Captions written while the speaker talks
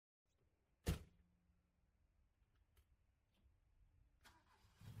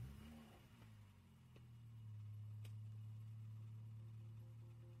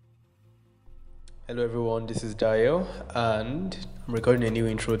Hello, everyone. This is Dio, and I'm recording a new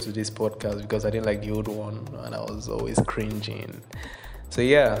intro to this podcast because I didn't like the old one and I was always cringing. So,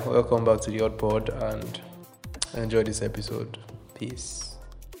 yeah, welcome back to the Odd Pod and enjoy this episode. Peace.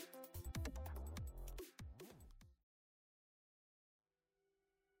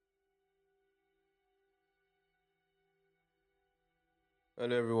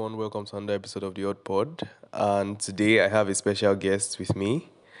 Hello, everyone. Welcome to another episode of the Odd Pod. And today I have a special guest with me,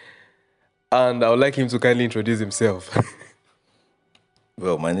 and I would like him to kindly introduce himself.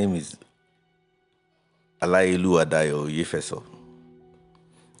 Well, my name is Adayo Oyefeso.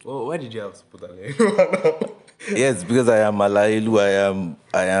 Oh, why did you have to put that name? Yes, because I am Alailu.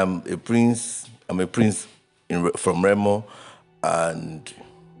 I am a prince. I'm a prince from Remo, and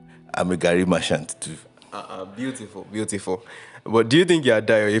I'm a Gary merchant too. Beautiful, beautiful. But do you think you're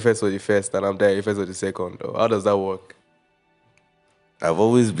Dio Oyefeso the first and I'm Dio Oyefeso the second? Or how does that work? I've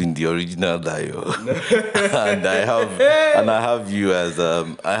always been the original Dayo, and I have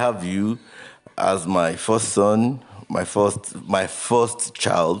you as my first son, my first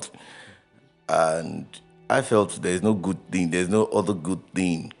child, and I felt there's no other good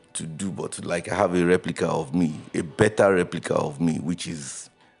thing to do but to like have a replica of me, a better replica of me, which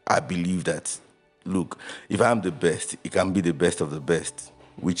is I believe that look, if I'm the best, it can be the best of the best,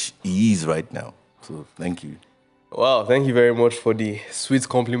 which he is right now. So thank you. Wow, thank you very much for the sweet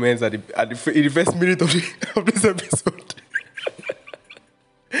compliments in the first minute of this episode.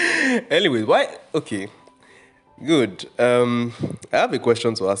 Anyway, why? Okay, good. I have a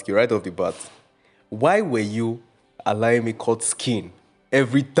question to ask you right off the bat. Why were you allowing me cut skin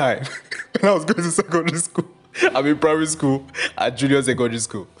every time when I was going to secondary school? I mean primary school and junior secondary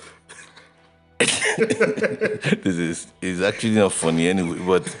school. This is actually not funny anyway,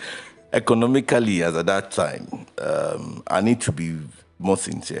 but economically, as at that time, I need to be more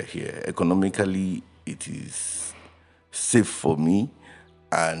sincere here. Economically, it is safe for me,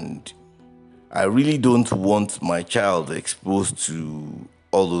 and I really don't want my child exposed to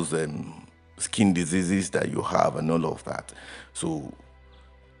all those skin diseases that you have and all of that. So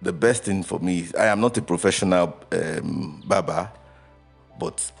the best thing for me is I am not a professional barber,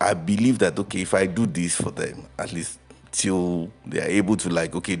 but I believe that, okay, if I do this for them, at least till they are able to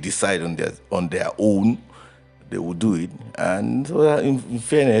decide on their own, they will do it. And so in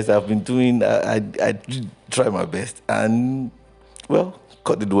fairness, I've been doing, I did try my best and, well,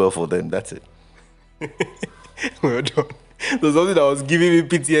 cut it well for them. That's it. Well done. There's something that was giving me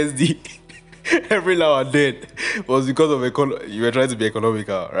PTSD every now and then was because of you were trying to be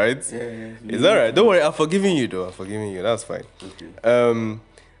economical, right? Yeah. Is that right? Don't worry, I'm forgiving you though. I'm forgiving you. That's fine. Okay.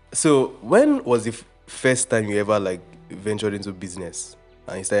 So when was the first time you ever ventured into business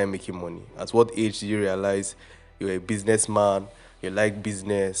and you started making money? At what age did you realize you were a businessman? You like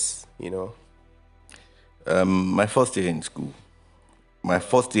business, My first year in school. My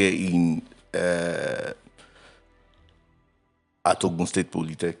first year in at Ogun State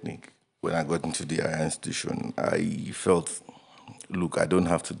Polytechnic. When I got into the higher institution, I felt, look, I don't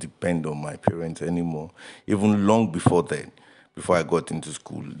have to depend on my parents anymore. Even long before then, before I got into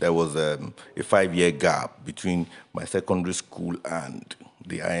school, there was a 5-year gap between my secondary school and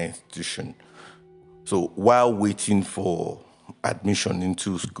the higher institution. So while waiting for admission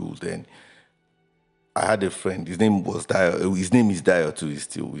into school, then I had a friend. His name was Dio. His name is Dio too. He's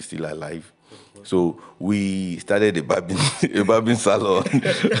still alive. So we started a barbing salon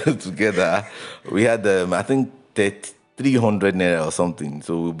together. We had I think 300 naira or something.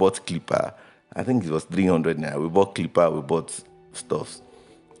 So we bought clipper. I think it was 300 naira. We bought clipper. We bought stuffs,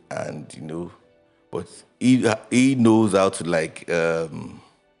 and but he knows how to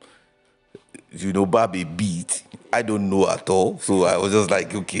barb a beat. I don't know at all. So I was just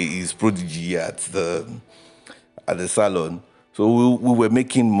like, okay, he's prodigy at the salon. So we were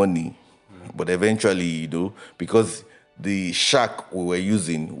making money. But eventually, because the shack we were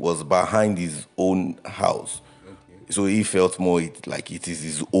using was behind his own house. Okay. So he felt more like it is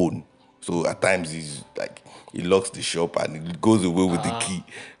his own. So at times he locks the shop and he goes away with the key.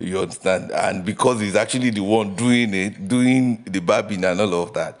 You understand? And because he's actually the one doing the barbing and all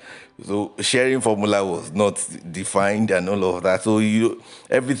of that. So sharing formula was not defined and all of that. So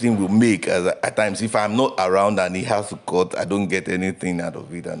everything will make at times. If I'm not around and he has to cut, I don't get anything out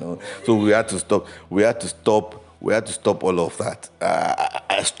of it and all. So we had to stop. We had to stop all of that.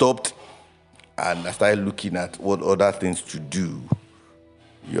 I stopped and I started looking at what other things to do.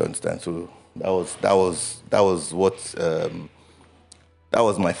 You understand? So that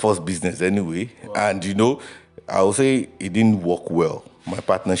was my first business anyway. Wow. And I will say it didn't work well. My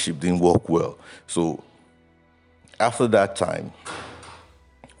partnership didn't work well. So after that time,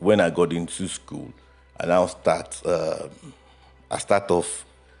 when I got into school, I now I start off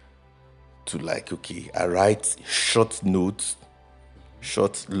to like, okay, I write short notes,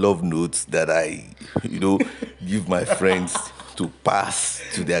 short love notes that I, give my friends to pass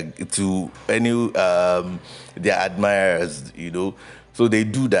to any their admirers, So they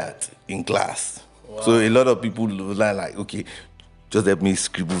do that in class. Wow. So a lot of people like, okay, just let me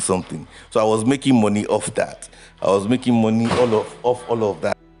scribble something. So I was making money off that. I was making money off all of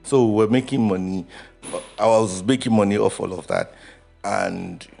that. So we're making money. I was making money off all of that,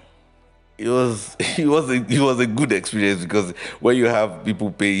 and it was a good experience, because when you have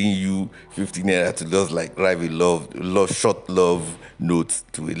people paying you 15 naira to just like write a short love note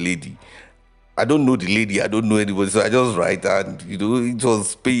to a lady. I don't know the lady, I don't know anybody, so I just write, and it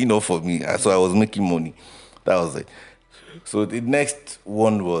was paying off for me. So I was making money. That was it. So the next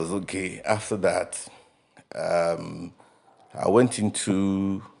one was, okay, after that, I went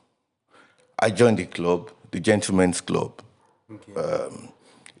into, I joined the club, the Gentlemen's Club. Okay.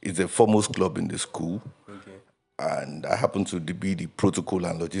 It's a foremost club in the school. Okay. And I happened to be the protocol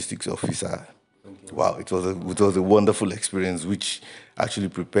and logistics officer. Okay. Wow, it was a wonderful experience, which actually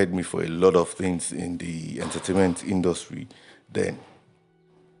prepared me for a lot of things in the entertainment industry. Then,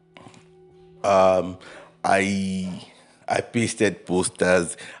 I pasted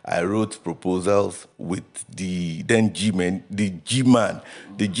posters. I wrote proposals with the then G-man. The G-man.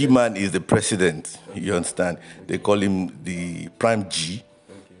 The G-man is the president. You understand? They call him the Prime G.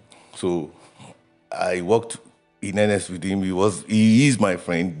 So I worked in NS with him. He is my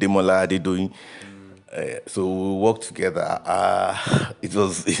friend, Demola Adedoyin. So we worked together. It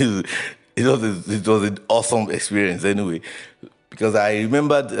was an awesome experience anyway, because I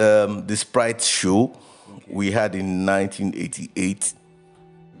remembered the Sprite show we had in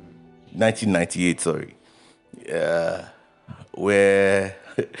 1998, sorry, where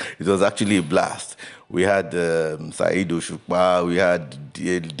it was actually a blast. We had Saeed Oshukpa, we had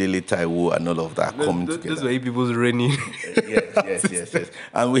Dele Taiwo, and all of that coming together. Those were people's raining. yes.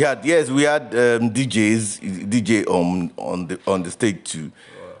 And we had DJ on the stage too.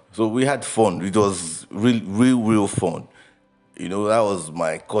 Wow. So we had fun. It was real fun. That was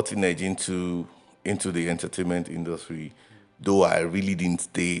my cutting edge into the entertainment industry. Though I really didn't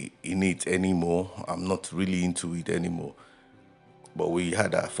stay in it anymore. I'm not really into it anymore. But we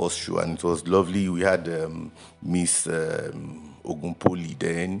had our first show, and it was lovely. We had Miss Ogunpoli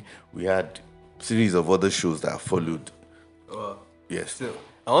then. We had a series of other shows that followed. Wow. Yes. So,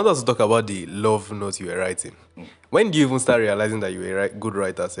 I want us to talk about the love notes you were writing. When did you even start realizing that you were a good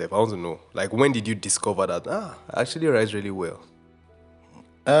writer, Seth? I want to know. Like, when did you discover that, I actually write really well?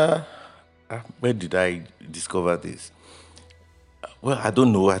 Where did I discover this? Well, I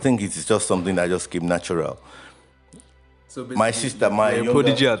don't know. I think it's just something that just came natural. So my sister,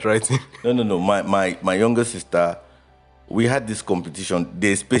 prodigy at writing. No. My younger sister, we had this competition.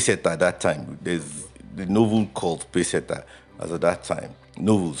 There's Pacesetter at that time. There's the novel called Pacesetter as at that time.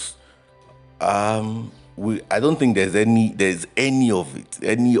 Novels. I don't think there's any of it,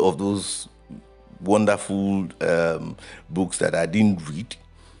 any of those wonderful books that I didn't read.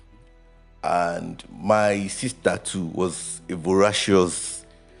 And my sister too was a voracious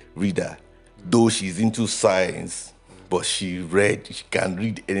reader, though she's into science. But she can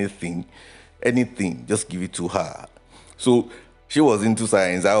read anything, just give it to her. So she was into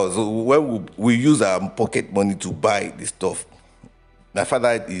science. When we use our pocket money to buy the stuff. My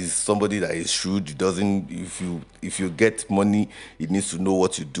father is somebody that is shrewd. He doesn't, if you get money, he needs to know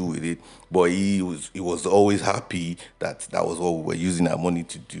what you do with it. But he was always happy that was what we were using our money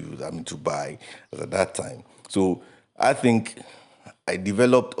to do, to buy at that time. So I think I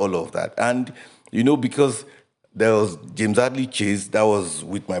developed all of that. And, because there was James Hadley Chase, that was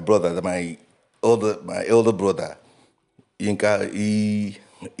with my brother, my elder brother, Yinka. He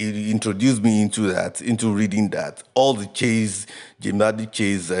introduced me into reading that. All the James Hadley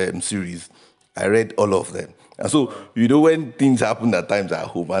Chase series, I read all of them. And so, when things happen at times at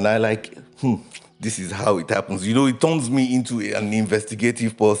home, and I like, this is how it happens. It turns me into an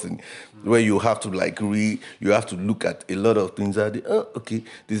investigative person, where you have to you have to look at a lot of things. Okay,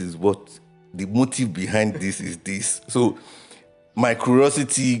 this is what the motive behind this is this. So my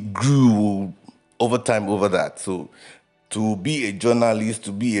curiosity grew over time over that. So to be a journalist,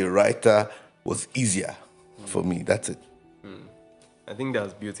 to be a writer was easier for me. That's it. I think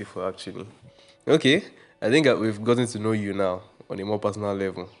that's beautiful, actually. Okay, I think that we've gotten to know you now on a more personal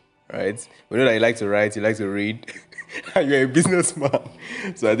level, right? We know that you like to write, you like to read, and you're a businessman.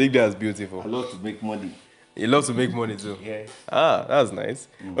 So I think that's beautiful. I love to make money. You love to make money too? Yeah. That's nice.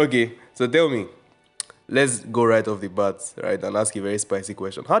 Okay, so tell me, let's go right off the bat, right, and ask a very spicy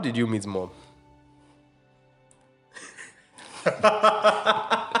question. How did you meet mom? How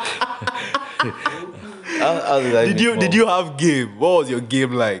did I meet Did mom? you have game? What was your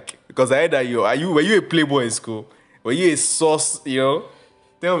game like? Because I heard that were you a playboy in school? Were you a sauce? You know,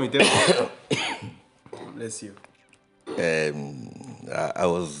 tell me. Bless you. I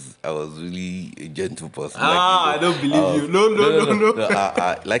was really a gentle person. I don't believe you. No.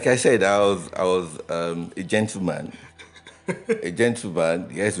 Like I said, I was a gentleman. A gentleman.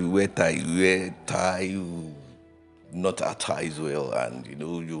 Yes, we wear tie. We wear tie. You not our ties well, and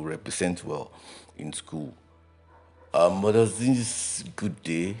you represent well in school. But there was this good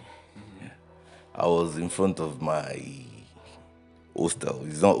day. I was in front of my hostel.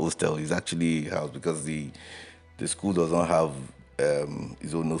 It's not hostel. It's actually a house because the school does not have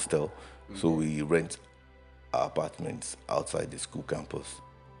its own hostel, so we rent our apartments outside the school campus.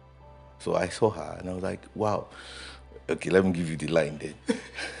 So I saw her and I was like, "Wow, okay, let me give you the line then."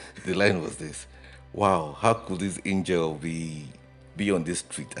 The line was this: "Wow, how could this angel be on this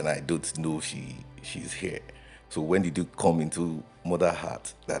street and I don't know she's here? So when did you come into Mother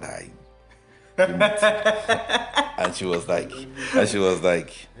Heart that I?" and she was like,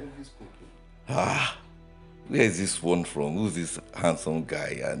 where is this one from? Who's this handsome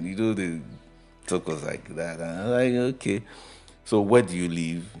guy? And the talk was like that. And I was like, okay. So where do you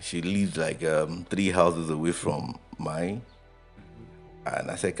live? She lives like 3 houses away from mine. And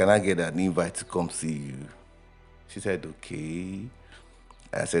I said, can I get an invite to come see you? She said, okay.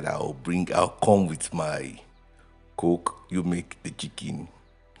 I said, I'll come with my coke. You make the chicken.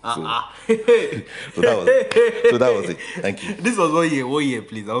 So, so that was it. Thank you. This was what year,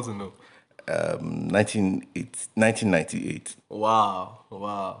 please? I want to know. 1998. Wow.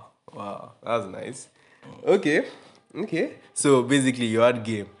 That's nice. Okay. So basically, you had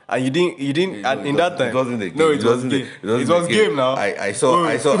game, and you didn't. And in that time, it wasn't a game. No, it was game. It was game now. I saw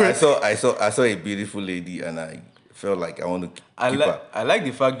a beautiful lady, and I felt like I want to keep her. I like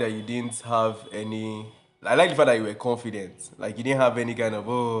the fact that you didn't have any. I like the fact that you were confident. Like you didn't have any kind of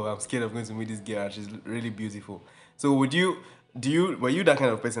I'm scared of going to meet this girl and she's really beautiful. So were you that kind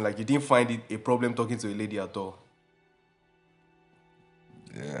of person? Like you didn't find it a problem talking to a lady at all?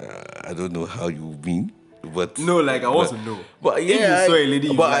 I don't know how you mean, but no, like I want to know. But yeah, if you saw a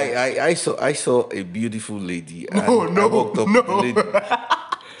lady, but I saw a beautiful lady. No. I walked up to the lady.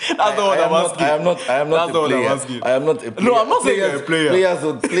 That's not what I'm asking. I am not a player. I am not a player. No, I'm not saying you're a player.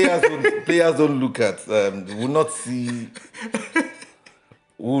 Players don't look at. Will not see.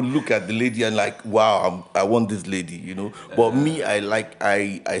 Will look at the lady and like, wow, I want this lady, But me,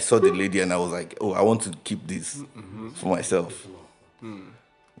 I saw the lady and I was like, oh, I want to keep this for myself.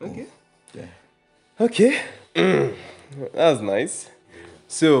 Okay. Yeah. Okay. That's nice.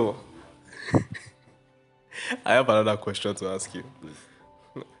 So, I have another question to ask you.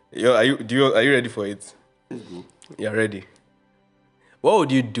 Are you ready for it? Let's go. You're ready. What would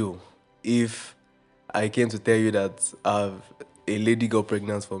you do if I came to tell you that a lady got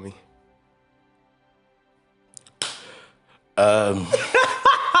pregnant for me?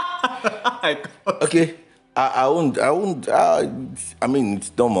 Okay. I won't. I mean,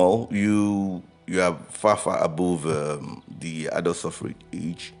 it's normal. You are far above the adult suffrage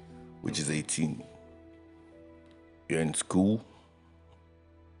age, which is 18. You're in school,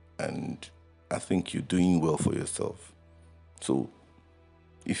 and I think you're doing well for yourself. So,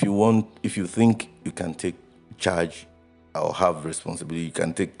 if you think you can take charge or have responsibility, you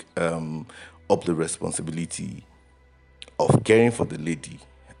can take up the responsibility of caring for the lady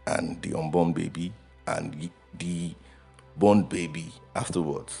and the unborn baby and the born baby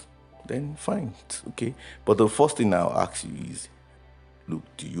afterwards, then fine, it's okay. But the first thing I'll ask you is, look,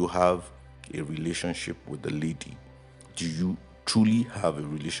 do you have a relationship with the lady? Do you truly have a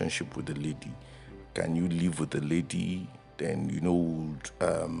relationship with the lady? Can you live with the lady? Then, would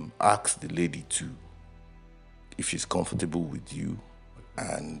ask the lady to, if she's comfortable with you.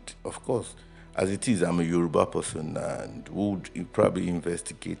 And of course, as it is, I'm a Yoruba person and would probably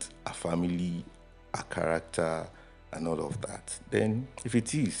investigate a family, a character, and all of that. Then, if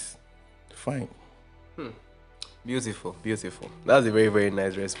it is, fine. Beautiful. That's a very, very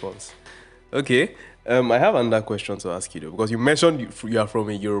nice response. Okay, I have another question to ask you though, because you mentioned you are from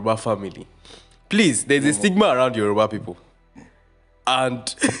a Yoruba family. Please, there's a stigma around Yoruba people.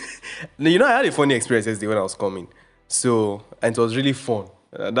 And, I had a funny experience yesterday when I was coming. So, and it was really fun.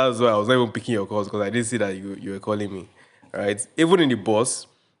 That's why I was not even picking your calls, because I didn't see that you were calling me, right? Even in the bus,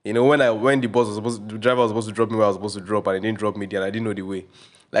 when the driver was supposed to drop me where I was supposed to drop, and he didn't drop me there, and I didn't know the way.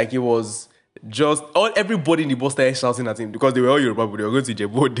 Like, it was just all everybody in the bus started shouting at him because they were all Yoruba people. They were going to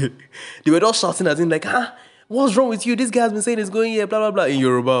Ijebu. They were all shouting at him like, what's wrong with you? This guy has been saying he's going here, blah, blah, blah, in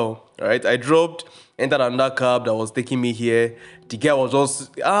Yoruba. All right, I dropped, entered another cab that was taking me here. The guy was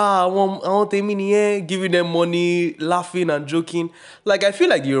just, I want take me here, giving them money, laughing and joking. Like, I feel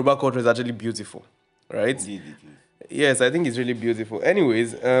like the Yoruba culture is actually beautiful, right? Indeed, it is. Yes, I think it's really beautiful.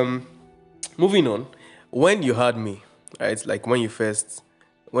 Anyways, moving on. When you had me, right? Like when you first,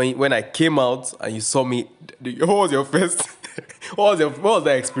 when I came out and you saw me, what was your first? What was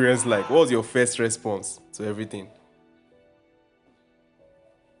that experience like? What was your first response to everything?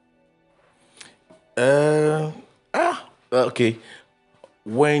 Okay.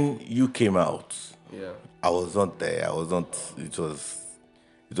 When you came out, Yeah. I was not there. I was not. It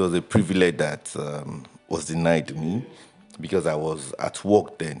was a privilege that was denied to me because I was at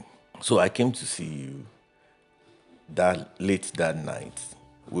work then. So I came to see you that late that night.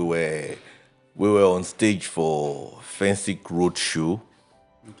 We were on stage for Fensick Road Show.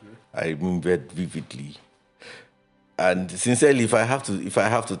 I remember it vividly. And sincerely, if I have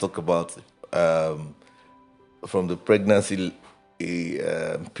to talk about from the pregnancy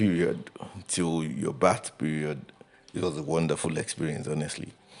period till your birth period, it was a wonderful experience,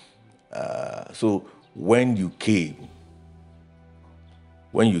 honestly. So when you came,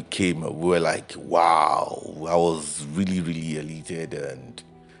 we were like, wow, I was really, really elated, and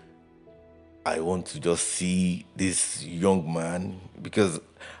I want to just see this young man because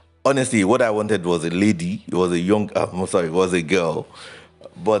honestly, what I wanted was a lady. It was a it was a girl,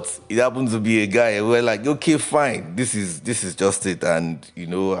 but it happened to be a guy. We're like, okay, fine, this is just it, and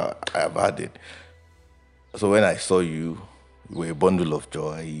I've had it. So when I saw you, you were a bundle of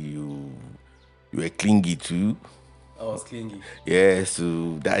joy. You were clingy too. I was clingy. Yes,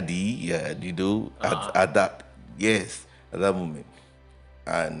 to daddy. Yeah, at that, yes, at that moment,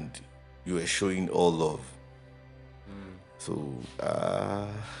 and you were showing all love. So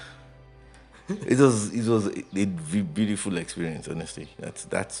it was a beautiful experience. Honestly,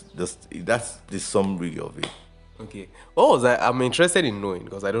 that's the summary of it. Okay. What was I? I'm interested in knowing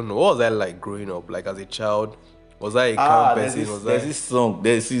because I don't know. What was I like growing up? Like as a child, was I a calm person? There's this song.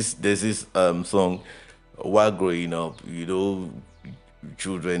 There's this song. While growing up,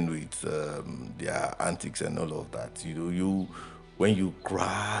 children with their antics and all of that. You when you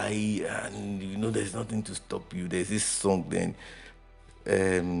cry and there's nothing to stop you. There's this song then.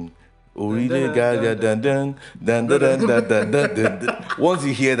 Oride Gaga dun dun dun dun dun dun dun dun dun. Once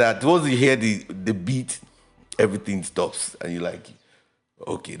you hear that, once you hear the beat, everything stops and you're like,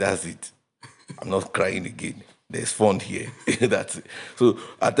 okay, that's it. I'm not crying again. There's fun here. That's it. So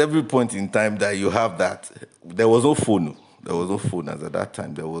at every point in time that you have that, there was no phone. There was no phone as at that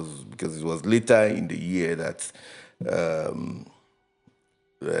time. There was because it was later in the year that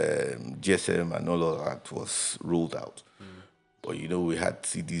GSM and all of that was rolled out. But we had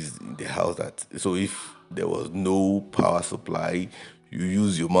CDs in the house so if there was no power supply, you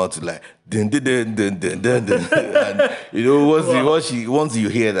use your mouth to like dun dun dun dun dun dun, dun. And once you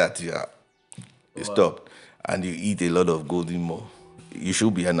hear that, you stop and you eat a lot of golden more. You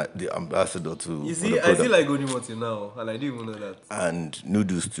should be the ambassador to. You see, I still like golden motive now, and I didn't even know that. And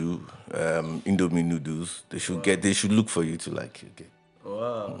noodles too, Indomie noodles. They should look for you to like. Okay.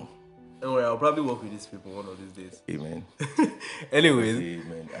 Wow. Don't worry, I'll probably work with these people one of these days. Amen. Anyways.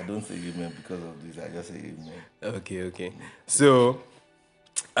 Amen. I don't say amen because of this. I just say amen. Okay. So,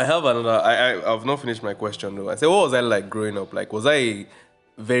 I have another. I've not finished my question though. I said, what was I like growing up? Like, was I a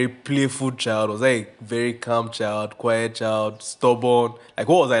very playful child? Was I a very calm child, quiet child, stubborn? Like,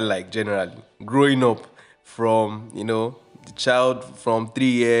 what was I like generally growing up from, the child from 3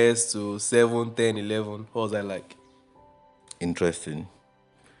 years to 7, 10, 11? What was I like? Interesting.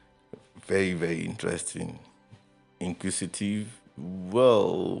 Very, very interesting. Inquisitive,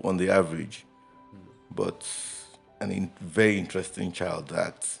 well, on the average, but very interesting child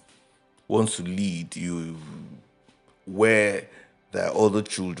that wants to lead you where there are other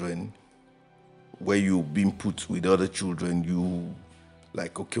children, where you've been put with other children, you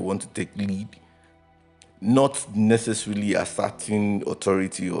want to take lead. Not necessarily asserting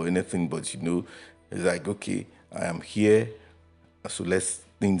authority or anything, but it's like, okay, I am here, so let's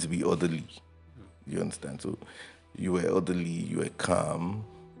things be orderly. You understand? So you were orderly, you were calm,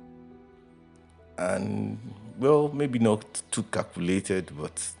 and well, maybe not too calculated,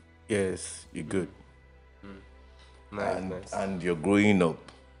 but yes, you're good. Nice. And you're growing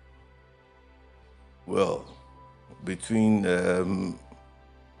up. Well, between the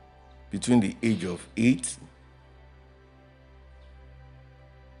age of 8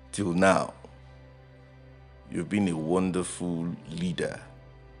 till now, you've been a wonderful leader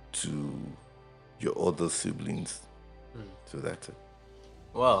to your other siblings. So that's it.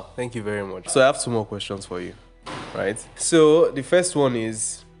 Wow, thank you very much. So I have two more questions for you, right? So the first one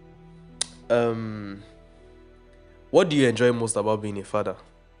is, what do you enjoy most about being a father?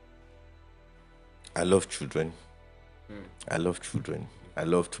 I love children. I love children. I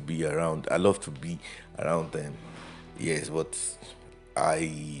love to be around. I love to be around them. Yes, but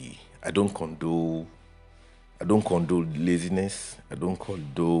I don't condone. I don't condone laziness. I don't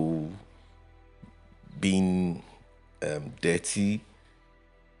condone being dirty.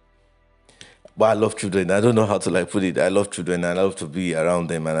 But I love children. I don't know how to like put it. I love children. I love to be around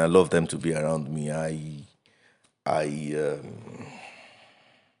them, and I love them to be around me.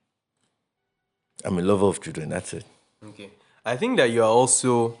 I'm a lover of children. That's it. Okay. I think that you are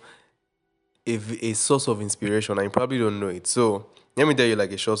also a source of inspiration, and you probably don't know it. So let me tell you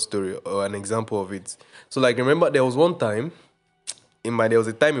like a short story or an example of it. So like remember there was one time there was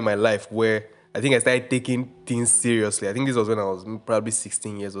a time in my life where I think I started taking things seriously. I think this was when I was probably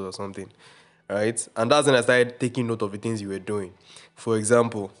 16 years old or something, right? And that's when I started taking note of the things you were doing. For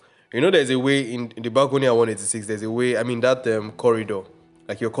example, there's a way in the balcony at 186, there's a way, that corridor,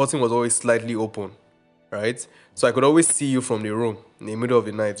 like your curtain was always slightly open, right? So I could always see you from the room in the middle of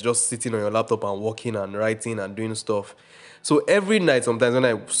the night, just sitting on your laptop and working and writing and doing stuff. So every night,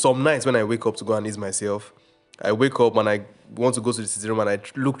 some nights when I wake up to go and ease myself, I wake up and I want to go to the sitting room and I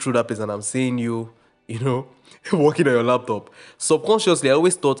look through that place and I'm seeing you, working on your laptop. Subconsciously, I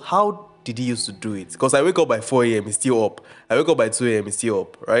always thought, how did he used to do it? Because I wake up by 4 a.m., he's still up. I wake up by 2 a.m., he's still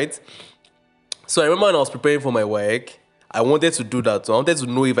up, right? So I remember when I was preparing for my work, I wanted to do that. So I wanted to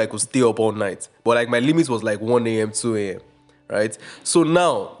know if I could stay up all night. But like my limit was like 1 a.m., 2 a.m., right? So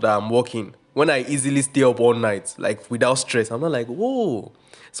now that I'm working, when I easily stay up all night, like without stress, I'm not like, whoa.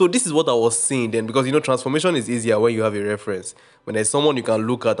 So this is what I was saying then, because transformation is easier when you have a reference. When there's someone you can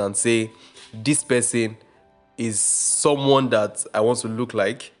look at and say, this person is someone that I want to look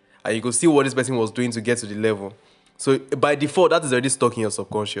like, and you could see what this person was doing to get to the level. So by default, that is already stuck in your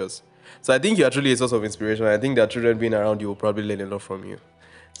subconscious. So I think you're truly a source of inspiration. I think that children being around you will probably learn a lot from you.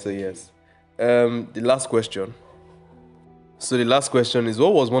 So yes. The last question. So the last question is,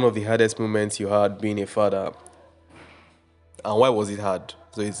 what was one of the hardest moments you had being a father? And why was it hard?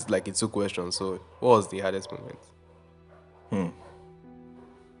 So it's like a two questions. So what was the hardest moment?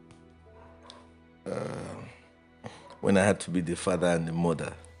 When I had to be the father and the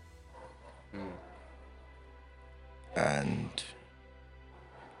mother. And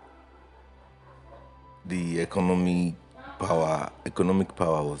the economic power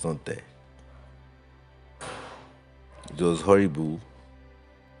was not there. It was horrible,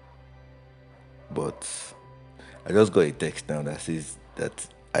 but I just got a text now that says that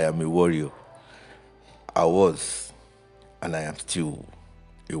I am a warrior. I was, and I am still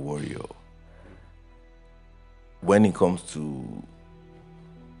a warrior. When it comes to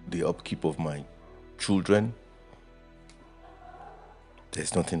the upkeep of my children,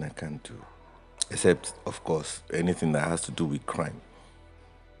 there's nothing I can do. Except, of course, anything that has to do with crime.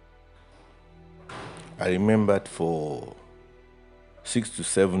 I remembered for 6 to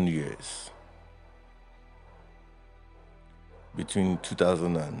 7 years, between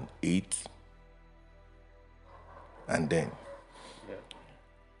 2008 and then,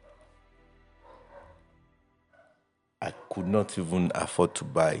 I could not even afford to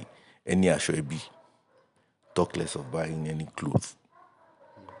buy any ashwebi, talk less of buying any clothes.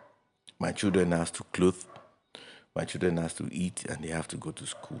 My children has to clothe, my children has to eat, and they have to go to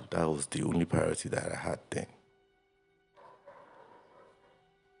school. That was the only priority that I had then.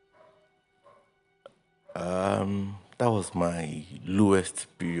 That was my lowest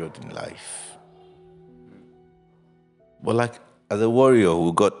period in life. But like, as a warrior,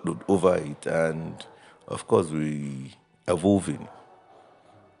 we got over it, and of course, we evolving.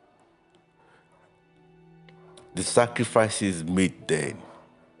 The sacrifices made then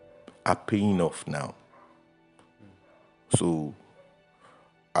are paying off now. So,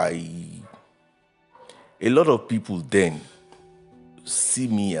 a lot of people then see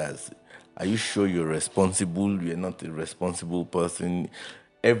me as, are you sure you're responsible? You're not a responsible person.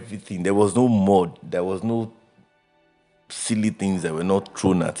 Everything. There was no mud. There was no silly things that were not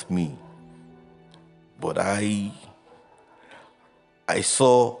thrown at me. But I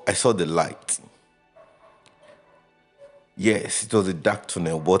saw the light. Yes, it was a dark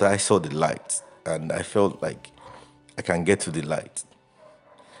tunnel, but I saw the light, and I felt like I can get to the light.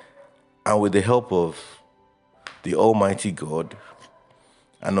 And with the help of the Almighty God,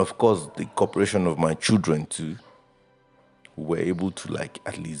 and of course the cooperation of my children too, we were able to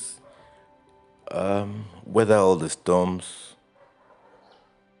at least weather all the storms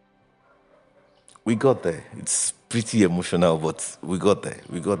we got there. It's pretty emotional, but we got there.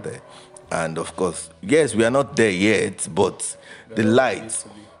 We got there. And of course, yes, we are not there yet, but the light,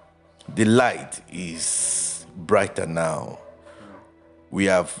 the light is brighter now. We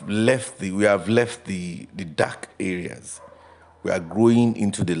have left the dark areas. We are growing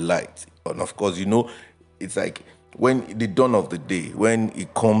into the light. And of course, it's like when the dawn of the day, when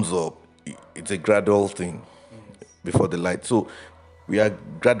it comes up, it's a gradual thing before the light. So we are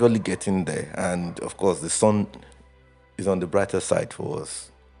gradually getting there. And of course, the sun is on the brighter side for us.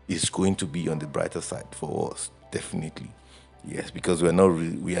 It's going to be on the brighter side for us, definitely. Yes, because we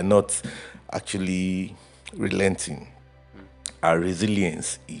are not actually relenting. Our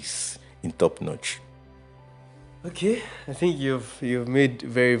resilience is in top notch. Okay, I think you've made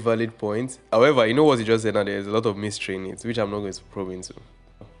very valid points. However, you know what you just said now, there's a lot of mystery in it, which I'm not going to probe into.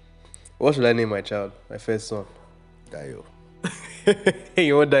 What should I name my child? My first son. Dayo. Hey,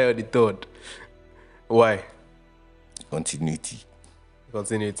 you won't die on the third. Why? Continuity.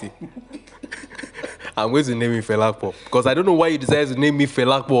 Continuity. I'm going to name him Felakpo because I don't know why you decided to name me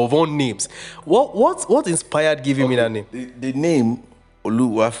Felakpo of all names. What inspired giving me that name? The name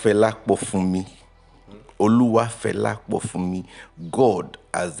Oluwafelakpo Funmi. Oluwafelakpo Funmi. God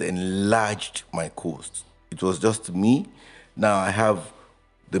has enlarged my coast. It was just me. Now I have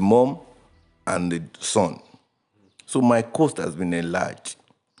the mom and the son. So my coast has been enlarged.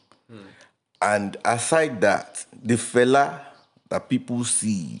 And aside that, the fella that people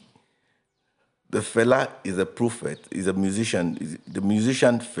see, the fella is a prophet, is a musician. The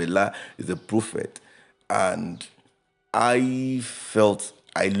musician fella is a prophet. And I felt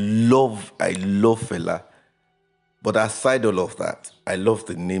I love fella. But aside all of that, I love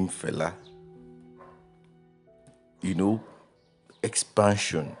the name fella.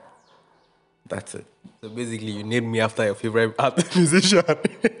 Expansion. That's it. So basically, you named me after your favorite musician.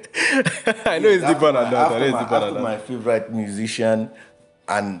 I know it's deeper than that. After my favorite musician,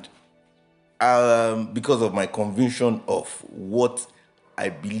 and because of my conviction of what I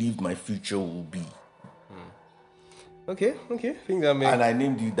believe my future will be. Okay. I think that makes. And I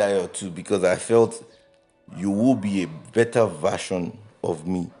named you Dio too because I felt you will be a better version of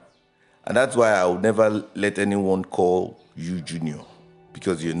me. And that's why I would never let anyone call you Junior,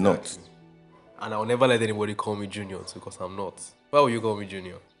 because you're not. And I'll never let anybody call me Junior too, because I'm not. Why would you call me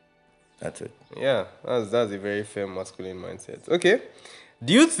Junior? That's it. Yeah, that's a very fair masculine mindset. Okay.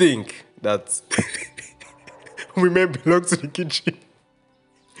 Do you think that women belong to the kitchen?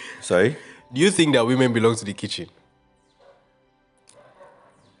 Sorry? Do you think that women belong to the kitchen?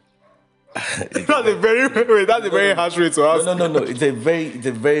 That's a very harsh way to ask. No. It's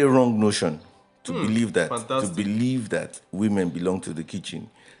a very wrong notion to believe that. Fantastic. To believe that women belong to the kitchen.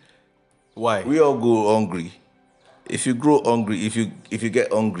 Why? We all go hungry. If you grow hungry, if you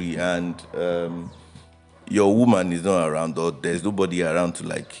get hungry and your woman is not around or there's nobody around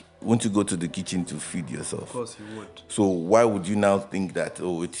to won't you go to the kitchen to feed yourself? Of course you would. So why would you now think that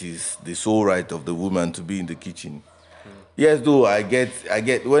it is the sole right of the woman to be in the kitchen? Yes, though I get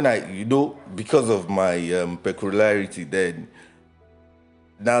when because of my peculiarity then.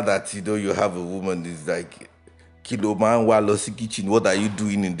 Now that you have a woman, it's like Kilo man walosi kitchen. What are you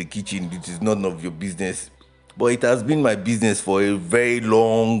doing in the kitchen? It is none of your business. But it has been my business for a very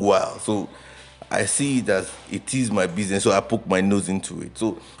long while. So I see it as it is my business. So I poke my nose into it.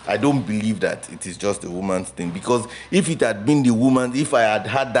 So I don't believe that it is just a woman's thing. Because if it had been the woman, if I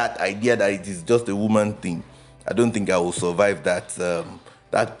had that idea that it is just a woman thing, I don't think I will survive that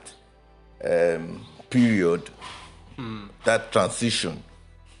period, that transition.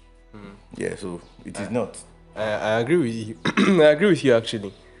 Yeah, so it is not. I agree with you. I agree with you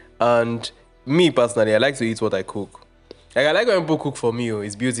actually. And me personally, I like to eat what I cook. I like when people cook for me.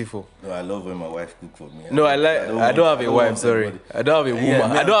 It's beautiful. No, I love when my wife cooks for me. I don't have a wife. Sorry, I don't have a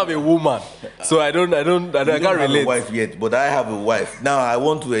woman. I don't have a woman, so I can't relate. I don't have a wife yet, but I have a wife. Now I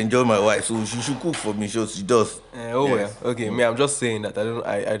want to enjoy my wife, so she should cook for me. So she does. Yes. Okay. Me, I'm just saying that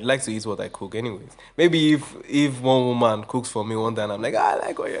I'd like to eat what I cook, anyways. Maybe if one woman cooks for me one time, I'm like, I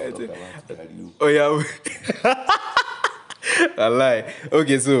like what you're eating. Oh yeah. I lie.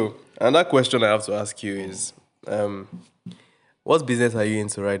 Okay, so another question I have to ask you is, what business are you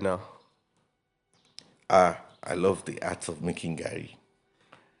into right now? I love the art of making gari.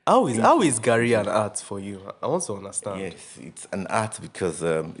 How is gari an art for you? I want to understand. Yes, it's an art because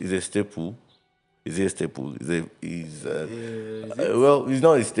it's a staple. Is it a staple? Well, it's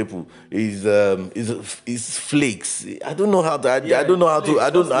not a staple. It's flakes. I don't know how to. I don't know how to. I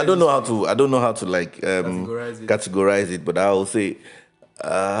don't know how to. I don't know how to categorize it. But I will say,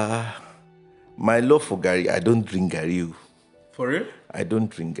 my love for gari. I don't drink gari. For real? I don't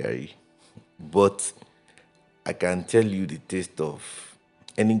drink gari. But I can tell you the taste of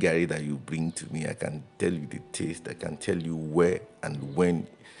any gari that you bring to me. I can tell you the taste. I can tell you where and when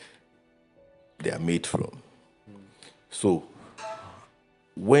they are made from. So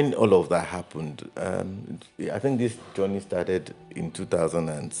when all of that happened, I think this journey started in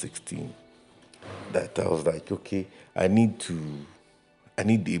 2016. That I was like, okay, I need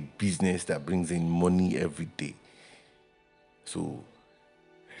a business that brings in money every day. So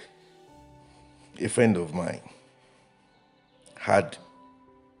a friend of mine had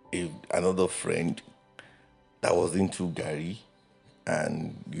another friend that was into Gary,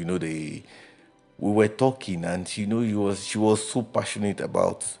 and we were talking, and she was so passionate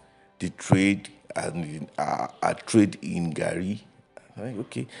about the trade and our trade in Gary. I'm like,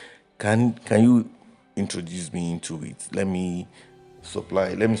 okay, can you introduce me into it? Let me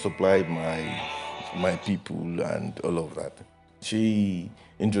supply my people and all of that. She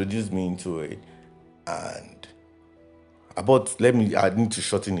introduced me into it, and I need to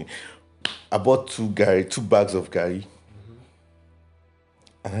shorten it. I bought two bags of Gary,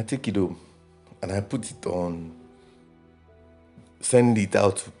 and I take it home, and I put it on, send it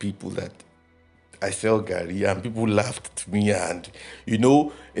out to people that I sell Gary, and people laughed at me, and in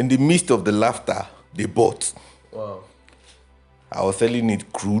the midst of the laughter, they bought. Wow. I was selling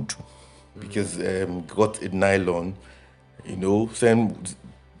it crude because got a nylon,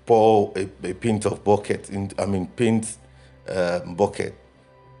 pour a paint of bucket paint bucket,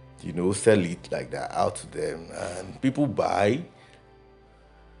 sell it like that out to them, and people buy.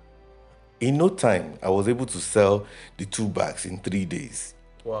 In no time, I was able to sell the 2 bags in 3 days.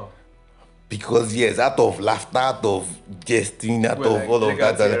 Wow. Because yes, out of laughter, out of jesting, out of all of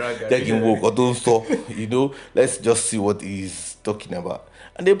that, taking work or don't stop, let's just see what he's talking about.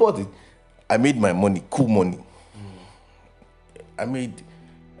 And they bought it. I made my money, cool money. I made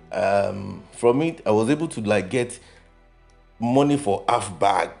from it, I was able to get money for half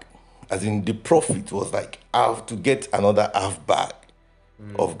bag. As in the profit was I have to get another half bag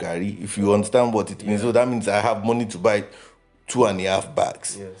of Gary, if you understand what it means. So that means I have money to buy 2.5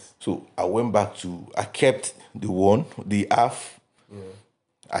 bags. Yes. So I kept the half. Yeah.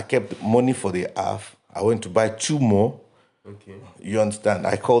 I kept money for the half. I went to buy 2 more. Okay. You understand?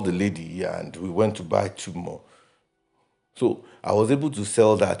 I called the lady and we went to buy 2 more. So I was able to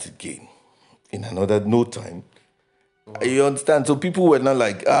sell that again in another no time. Wow. You understand? So people were not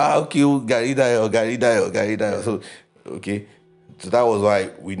like, okay, Gary Dayo. So, okay. So that was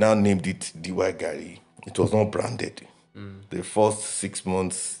why we now named it DY Gary. It was not branded. The first 6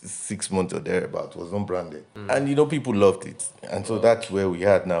 months or thereabout was not branded. And people loved it. And so that's where we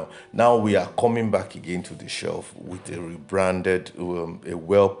are now. Now we are coming back again to the shelf with a rebranded, a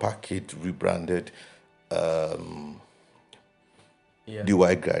well-packaged, rebranded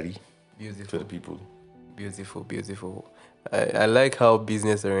DY Gary. Beautiful. To the people. Beautiful. I like how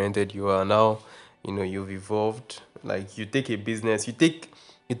business oriented you are now. You've evolved. Like you take a business, you take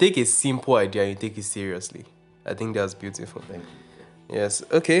a simple idea and you take it seriously. I think that's beautiful. Thank you. Yes.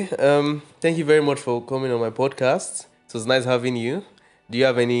 Okay. Thank you very much for coming on my podcast. It was nice having you. Do you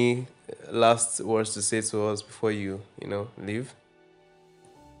have any last words to say to us before you leave?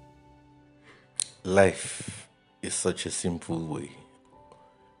 Life is such a simple way.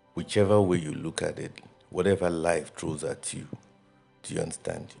 Whichever way you look at it, whatever life throws at you, do you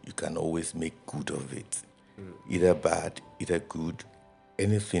understand? You can always make good of it. Either bad, either good,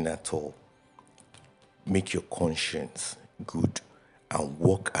 anything at all. Make your conscience good and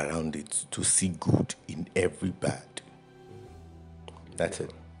walk around it to see good in every bad. That's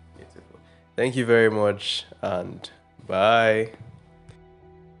it. Beautiful. Thank you very much and bye.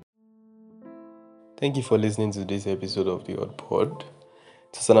 Thank you for listening to this episode of The Odd Pod.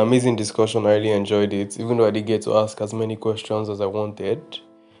 It was an amazing discussion. I really enjoyed it, even though I didn't get to ask as many questions as I wanted.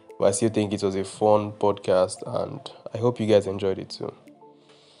 But I still think it was a fun podcast, and I hope you guys enjoyed it too.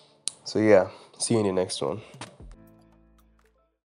 So yeah, see you in the next one.